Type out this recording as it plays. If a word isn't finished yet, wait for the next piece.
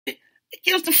it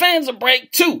gives the fans a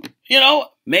break too.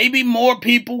 Maybe more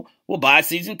people will buy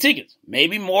season tickets.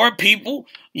 Maybe more people,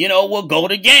 will go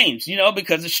to games,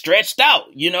 because it's stretched out,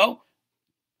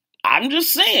 I'm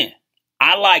just saying,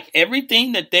 I like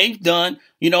everything that they've done,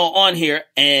 on here.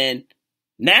 And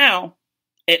now,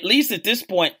 at least at this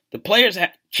point, the players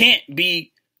can't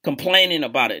be complaining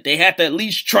about it. They have to at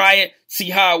least try it, see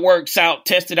how it works out,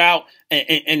 test it out,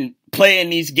 and play in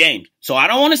these games. So I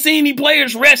don't want to see any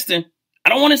players resting. I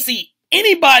don't want to see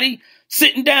anybody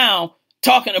sitting down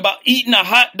talking about eating a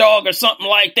hot dog or something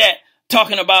like that,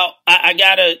 talking about, I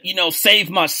gotta,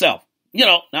 save myself.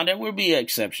 Now there will be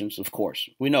exceptions, of course.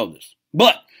 We know this.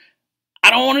 But I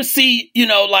don't want to see,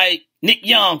 like Nick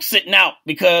Young sitting out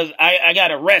because I got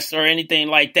to rest or anything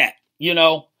like that.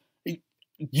 You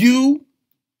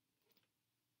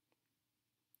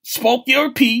spoke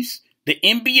your piece, the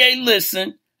NBA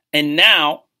listened, and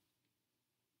now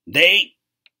they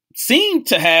seem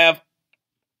to have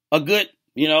a good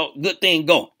thing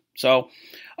going. So,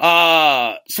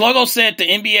 Sluggo said the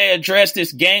NBA addressed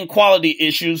its game quality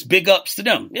issues. Big ups to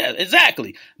them. Yeah,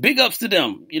 exactly. Big ups to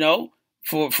them,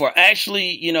 for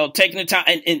actually, taking the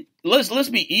time. And let's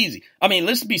be easy. I mean,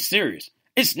 let's be serious.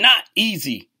 It's not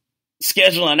easy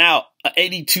scheduling out an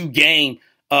 82 game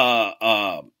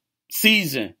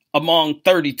season among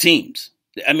 30 teams.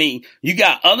 I mean, you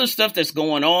got other stuff that's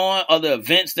going on, other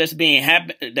events that's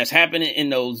happening in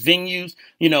those venues.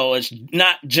 It's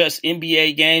not just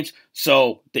NBA games.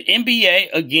 So the NBA,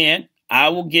 again, I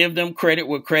will give them credit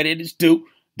where credit is due.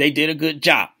 They did a good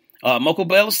job. Mocha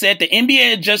Bella said the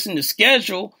NBA adjusting the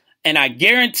schedule, and I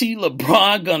guarantee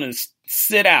LeBron gonna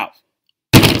sit out.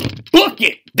 Book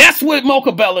it. That's what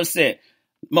Mocha Bella said.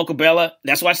 Mocha Bella,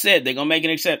 that's why I said they're going to make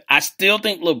an exception. I still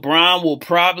think LeBron will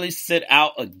probably sit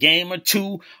out a game or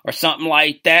two or something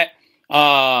like that.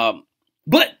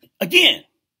 But again,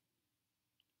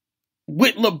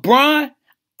 with LeBron,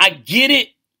 I get it.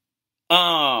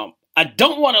 I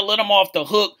don't want to let him off the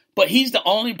hook, but he's the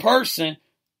only person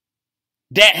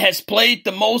that has played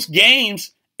the most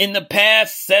games in the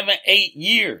past 7-8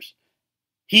 years.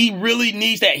 He really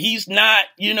needs that. He's not,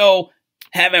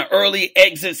 having early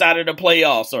exits out of the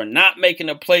playoffs or not making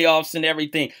the playoffs and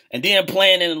everything, and then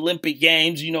playing in Olympic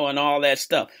games, and all that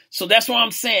stuff. So that's what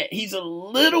I'm saying. He's a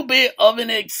little bit of an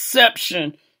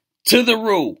exception to the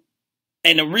rule.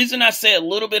 And the reason I say a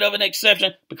little bit of an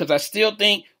exception, because I still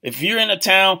think if you're in a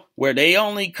town where they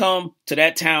only come to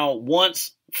that town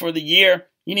once for the year,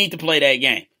 you need to play that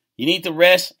game. You need to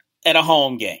rest at a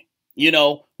home game,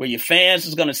 where your fans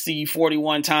is going to see you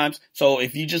 41 times. So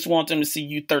if you just want them to see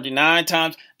you 39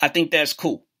 times, I think that's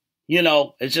cool.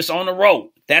 It's just on the road.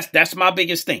 That's my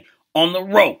biggest thing. On the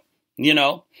road,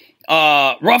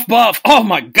 Rough Buff. Oh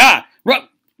my God.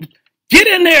 Get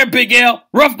in there, Big L.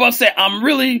 Rough Buff said, I'm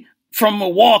really from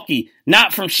Milwaukee,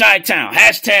 not from Chi-Town.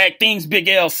 Hashtag things Big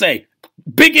L say.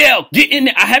 Big L, get in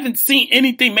there. I haven't seen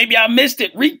anything. Maybe I missed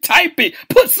it. Retype it.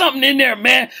 Put something in there,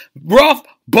 man. Rough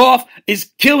Buff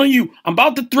is killing you. I'm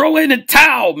about to throw in a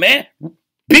towel, man.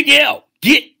 Big L,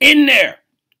 get in there.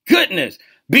 Goodness.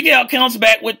 Big L comes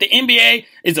back with the NBA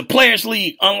is a players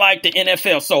league, unlike the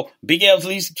NFL. So Big L's at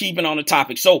least keeping on the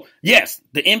topic. So yes,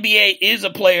 the NBA is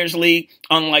a players league,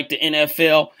 unlike the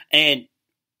NFL. And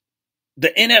the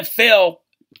NFL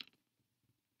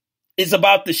is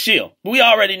about the shield. We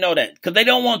already know that because they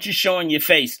don't want you showing your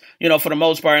face, for the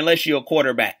most part, unless you're a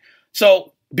quarterback.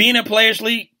 So being a players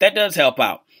league, that does help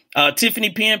out.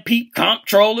 Tiffany PNP,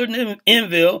 comptroller in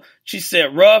Enville, she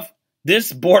said, Ruff,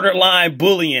 this borderline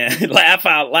bullying, laugh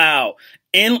out loud.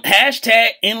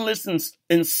 Hashtag endless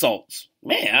insults.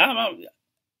 Man,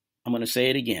 I'm going to say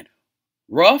it again.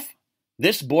 Ruff,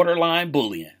 this borderline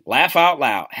bullying, laugh out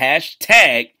loud.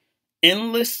 Hashtag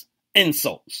endless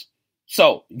insults.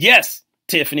 So, yes,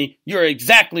 Tiffany, you're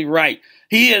exactly right.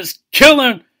 He is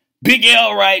killing Big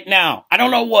L right now. I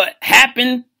don't know what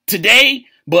happened today,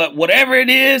 but whatever it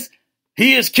is,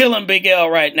 he is killing Big L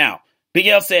right now. Big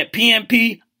L said,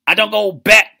 PNP, I don't go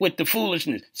back with the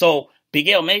foolishness. So, Big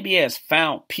L maybe has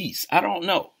found peace. I don't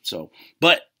know. So,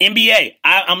 but NBA,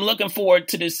 I'm looking forward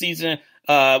to this season.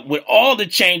 With all the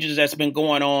changes that's been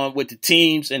going on with the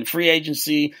teams and free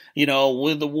agency,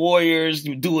 with the Warriors,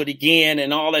 you do it again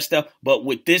and all that stuff. But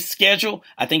with this schedule,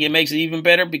 I think it makes it even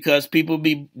better because people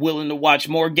be willing to watch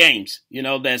more games,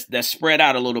 that's spread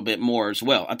out a little bit more as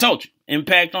well. I told you,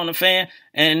 impact on the fan,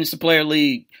 and it's a player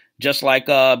league, just like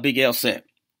Big L said.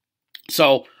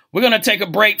 So we're going to take a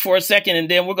break for a second, and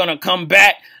then we're going to come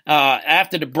back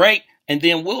after the break, and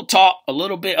then we'll talk a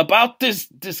little bit about this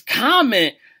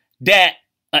comment that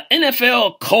an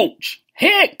NFL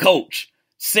head coach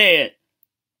said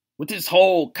with this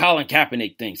whole Colin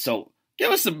Kaepernick thing. So Give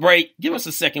us a break. Give us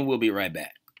a second. We'll be right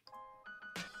back.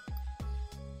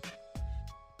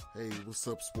 Hey, what's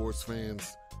up, sports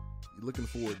fans? You're looking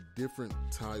for a different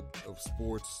type of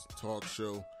sports talk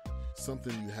show,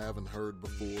 something you haven't heard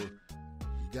before? You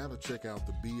got to check out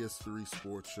the BS3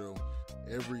 Sports Show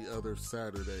every other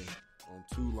Saturday on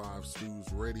 2 Live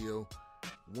Stews Radio,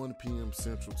 1 p.m.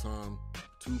 Central Time,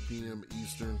 2 p.m.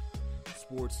 Eastern.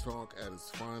 Sports talk at its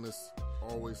finest.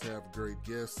 Always have great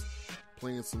guests,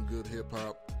 playing some good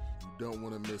hip-hop. You don't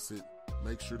want to miss it.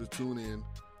 Make sure to tune in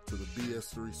to the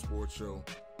BS3 Sports Show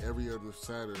every other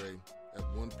Saturday at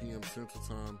 1 p.m. Central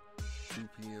Time, 2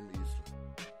 p.m. Eastern.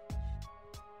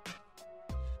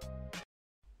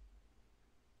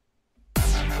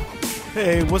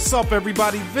 Hey, what's up,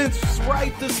 everybody? Vince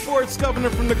Wright, the sports governor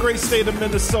from the great state of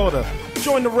Minnesota.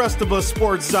 Join the rest of us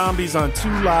sports zombies on 2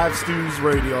 Live Stews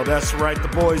Radio. That's right, the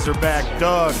boys are back.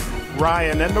 Doug,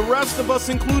 Ryan, and the rest of us,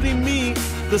 including me,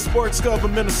 the sports gov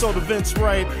of Minnesota, Vince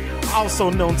Wright, also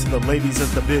known to the ladies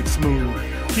as the Big Smooth.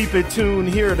 Keep it tuned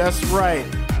here. That's right,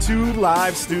 2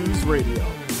 Live Stews Radio.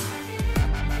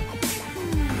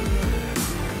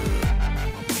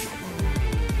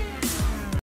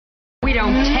 We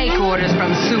don't take orders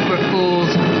from super fools.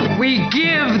 We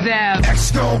give them.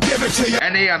 Give it to you.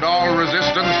 Any and all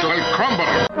resistance will crumble.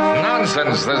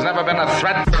 Nonsense. There's never been a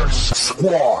threat.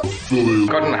 Squad.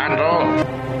 Couldn't handle.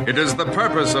 It is the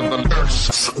purpose of the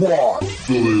Squad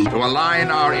to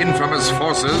align our infamous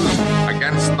forces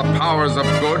against the powers of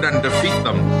good and defeat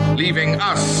them, leaving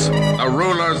us, the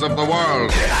rulers of the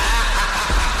world.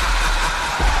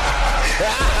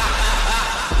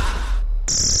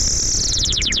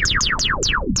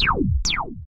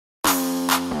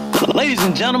 Ladies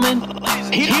and gentlemen,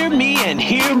 hear me and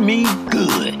hear me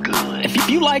good. If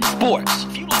you like sports,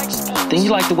 then you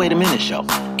like the Wait a Minute Show.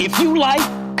 If you like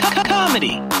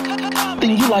comedy,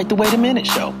 then you like the Wait a Minute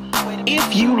Show.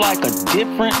 If you like a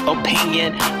different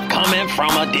opinion coming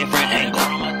from a different angle,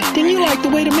 then you like the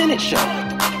Wait a Minute Show.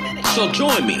 So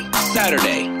join me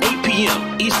Saturday, 8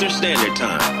 p.m. Eastern Standard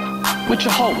Time with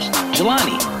your host,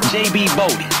 Jelani J.B.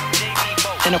 Bodie.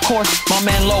 And of course, my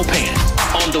man Lopan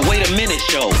on the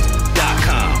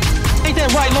waitaminuteshow.com. Ain't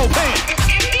that right, Lopan?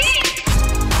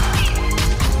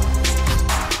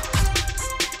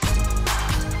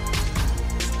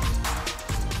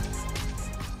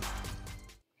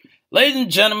 Ladies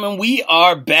and gentlemen, we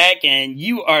are back and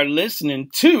you are listening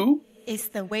to It's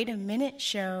the Wait a Minute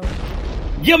Show.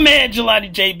 Your man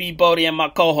Jelani J.B. Bodie and my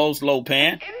co-host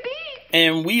Lopan.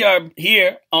 And we are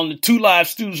here on the 2 Live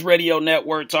Stews Radio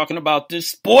Network talking about this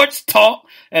sports talk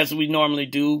as we normally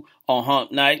do on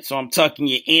Hump Night. So I'm tucking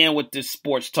you in with this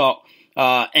sports talk.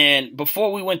 And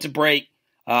before we went to break,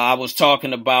 I was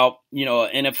talking about, an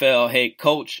NFL head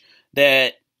coach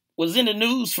that was in the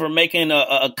news for making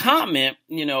a comment,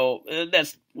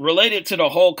 that's related to the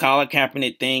whole Colin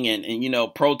Kaepernick thing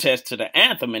and protest to the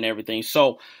anthem and everything.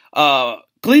 So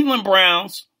Cleveland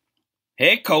Browns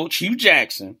head coach Hugh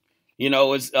Jackson,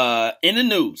 is in the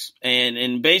news,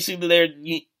 and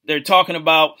basically they're talking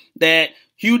about that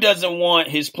Hugh doesn't want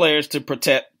his players to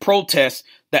protest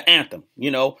the anthem,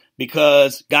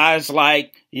 because guys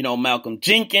like, Malcolm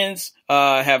Jenkins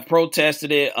have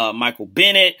protested it. Michael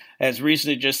Bennett has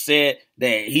recently just said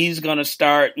that he's going to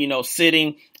start,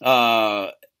 sitting.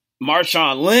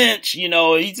 Marshawn Lynch, he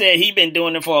said he's been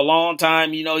doing it for a long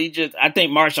time. I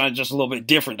think Marshawn's just a little bit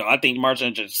different, though. I think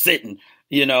Marshawn's just sitting.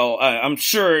 I'm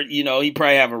sure, he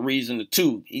probably have a reason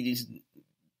too.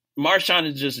 Marshawn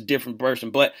is just a different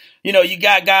person, but you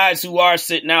got guys who are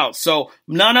sitting out. So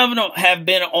none of them have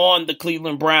been on the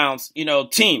Cleveland Browns,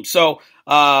 team. So,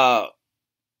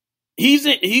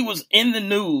 he was in the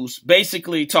news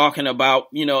basically talking about,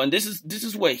 and this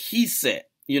is what he said,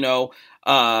 he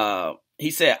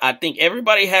said, I think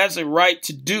everybody has a right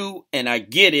to do, and I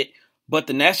get it. But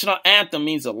the national anthem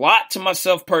means a lot to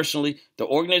myself personally, the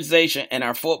organization, and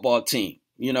our football team,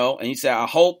 And he said, I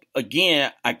hope,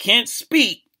 again, I can't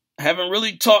speak. I haven't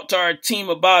really talked to our team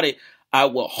about it. I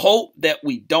will hope that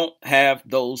we don't have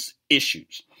those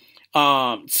issues.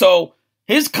 So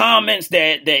his comments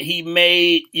that he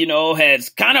made, has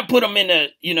kind of put him in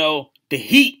the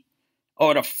heat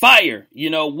or the fire,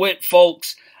 with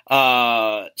folks.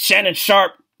 Shannon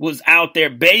Sharp was out there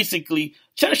basically.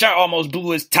 Shannon Sharp almost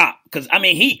blew his top because,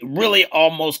 he really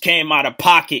almost came out of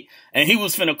pocket and he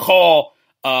was finna call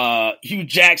Hugh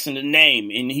Jackson the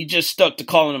name and he just stuck to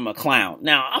calling him a clown.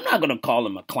 Now, I'm not going to call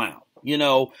him a clown.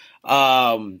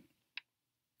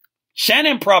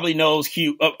 Shannon probably knows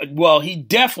Hugh. He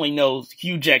definitely knows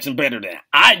Hugh Jackson better than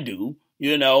I do,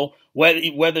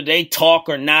 whether they talk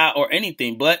or not or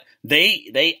anything, but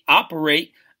they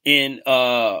operate in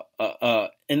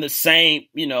the same,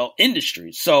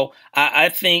 industry. So I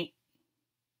think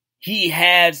he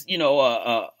has,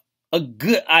 a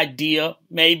good idea,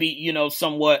 maybe,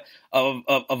 somewhat of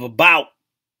about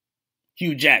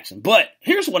Hugh Jackson. But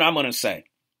here's what I'm going to say.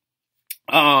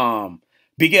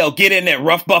 Big L, get in there.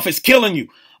 Rough Buff is killing you.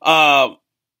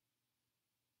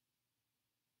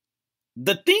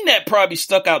 The thing that probably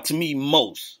stuck out to me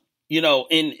most,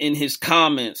 in his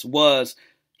comments was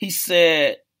he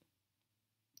said,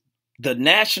 the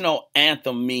national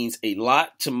anthem means a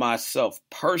lot to myself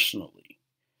personally,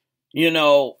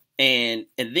 and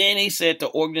then he said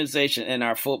the organization and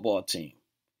our football team.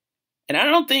 And I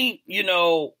don't think,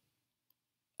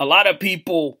 a lot of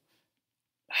people,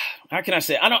 how can I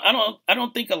say, I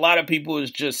don't think a lot of people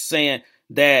is just saying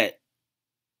that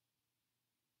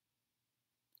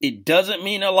it doesn't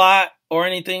mean a lot or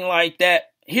anything like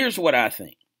that. Here's what I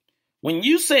think. When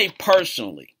you say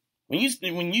personally, when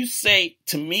you say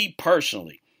to me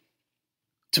personally,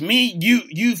 to me,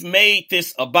 you've made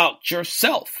this about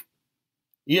yourself.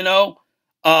 The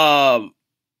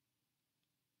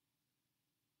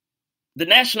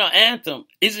national anthem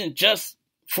isn't just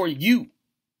for you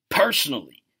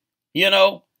personally.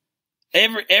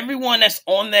 Everyone that's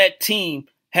on that team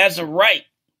has a right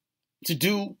to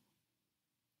do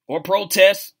or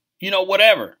protest,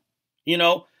 whatever,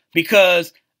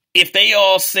 because if they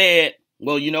all said,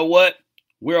 well, you know what,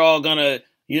 we're all gonna,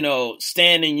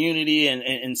 stand in unity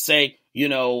and say,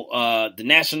 the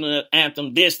national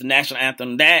anthem this, the national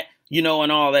anthem that, and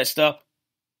all that stuff.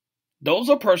 Those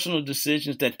are personal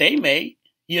decisions that they made,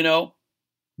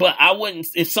 but I wouldn't,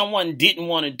 if someone didn't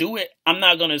want to do it, I'm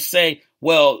not going to say,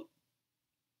 well,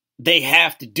 they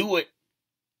have to do it.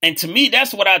 And to me,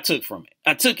 that's what I took from it.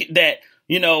 I took it that,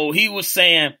 he was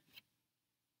saying,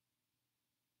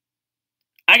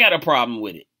 I got a problem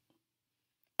with it.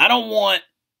 I don't want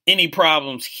any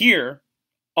problems here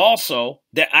also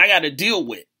that I got to deal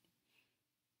with.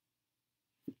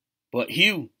 But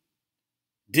Hugh,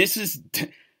 this is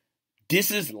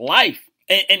life.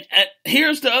 And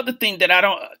here's the other thing that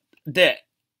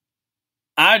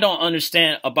I don't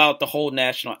understand about the whole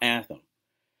national anthem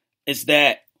is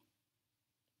that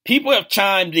people have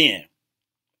chimed in.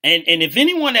 And if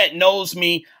anyone that knows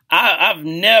me, I've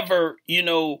never,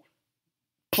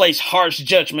 placed harsh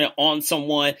judgment on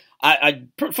someone. I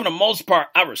for the most part,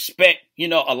 I respect, a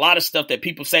lot of stuff that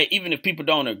people say, even if people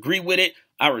don't agree with it.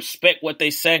 I respect what they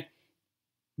say.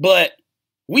 But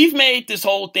we've made this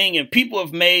whole thing, and people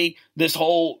have made this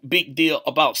whole big deal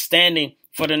about standing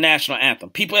for the national anthem.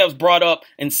 People have brought up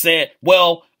and said,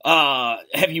 well,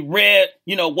 have you read,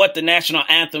 what the national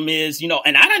anthem is,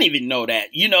 and I didn't even know that,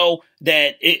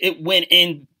 that it went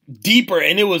in deeper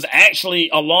and it was actually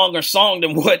a longer song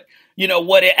than what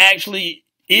it actually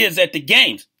is at the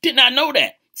games. Did not know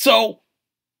that. So,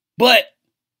 but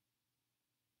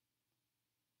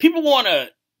people want to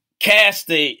cast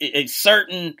a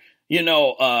certain,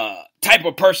 type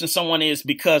of person someone is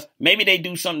because maybe they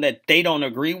do something that they don't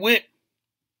agree with.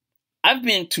 I've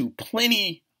been to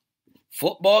plenty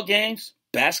football games,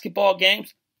 basketball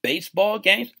games, baseball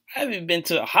games. I've even been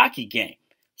to a hockey game,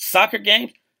 soccer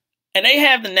games, and they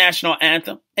have the national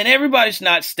anthem and everybody's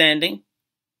not standing.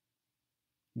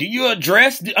 Do we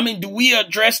address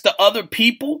the other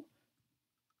people?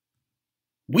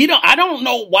 I don't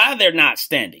know why they're not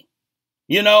standing.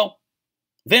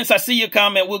 Vince, I see your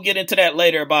comment. We'll get into that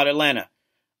later about Atlanta.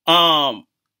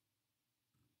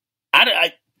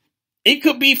 It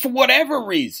could be for whatever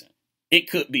reason. It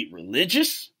could be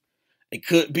religious. It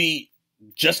could be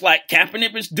just like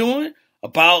Kaepernick is doing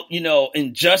about,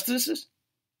 injustices.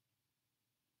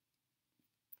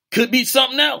 Could be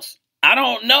something else. I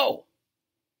don't know.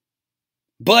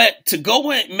 But to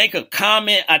go and make a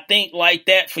comment, I think, like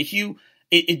that for Hugh,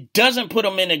 it doesn't put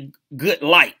him in a good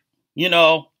light,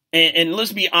 and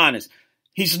let's be honest.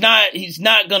 He's not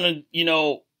going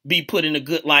to, be put in a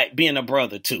good light being a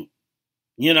brother too,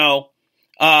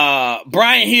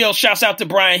 Brian Hill, shouts out to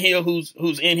Brian Hill,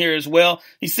 who's in here as well.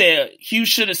 He said, Hugh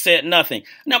should have said nothing.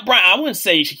 Now, Brian, I wouldn't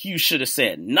say Hugh should have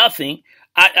said nothing.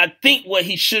 I think what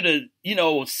he should have,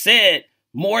 said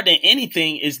more than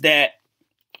anything is that,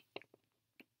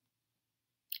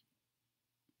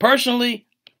 personally,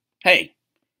 hey,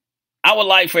 I would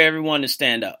like for everyone to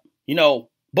stand up,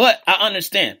 but I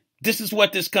understand this is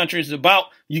what this country is about.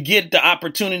 You get the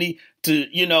opportunity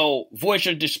to, voice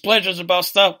your displeasures about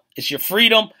stuff. It's your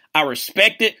freedom. I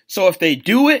respect it. So if they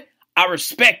do it, I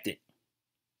respect it.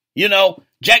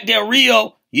 Jack Del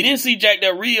Rio, you didn't see Jack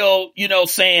Del Rio,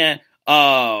 saying,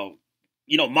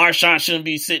 Marshawn shouldn't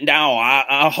be sitting down.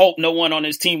 I hope no one on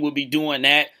his team will be doing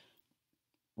that.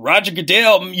 Roger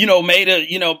Goodell, made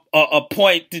a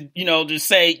point to, to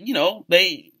say,